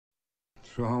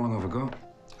So how long have I got?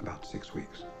 About 6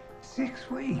 weeks. 6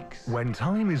 weeks? When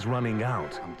time is running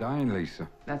out... I'm dying, Lisa.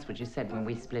 That's what you said when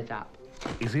we split up.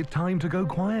 Is it time to go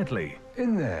quietly?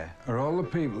 In there are all the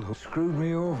people who screwed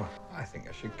me over. I think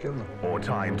I should kill them. Or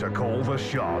time to call the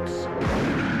shots?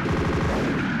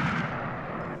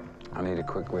 I need a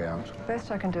quick way out.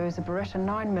 Best I can do is a Beretta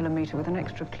 9mm with an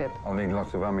extra clip. I'll need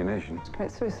lots of ammunition.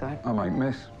 Commit suicide. I might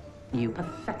miss. You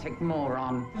pathetic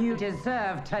moron. You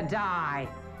deserve to die.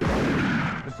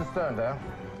 Mr. Sterndale?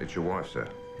 It's your wife, sir.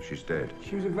 She's dead.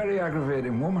 She was a very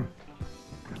aggravating woman.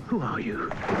 Who are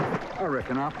you? I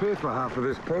reckon I'll pay for half of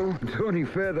this pool. It's only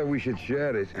fair that we should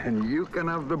share it, and you can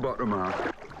have the bottom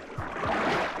half.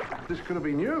 This could have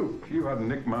been you. If you hadn't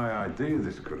nicked my idea,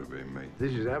 this could have been me.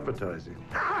 This is advertising.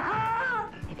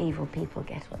 If evil people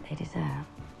get what they deserve,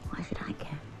 why should I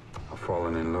care? I've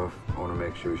fallen in love. I want to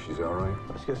make sure she's all right.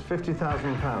 She gets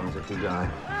 £50,000 if you die.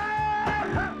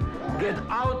 Get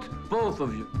out, both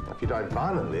of you. If you die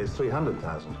violently, it's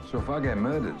 300,000. So if I get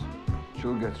murdered,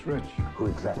 Jill gets rich. Who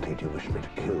exactly do you wish me to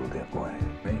kill, dear boy?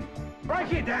 Me.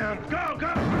 Break it down! Go,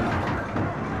 go!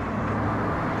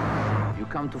 You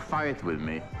come to fight with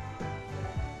me.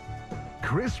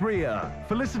 Chris Rea,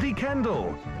 Felicity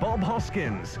Kendall, Bob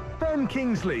Hoskins, Ben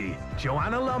Kingsley,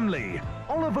 Joanna Lumley,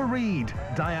 Oliver Reed,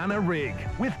 Diana Rigg,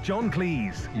 with John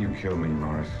Cleese. You kill me,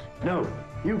 Morris. No,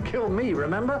 you kill me,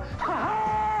 remember?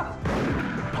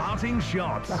 Parting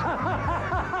shots. Jesus.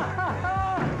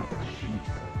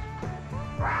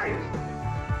 Right!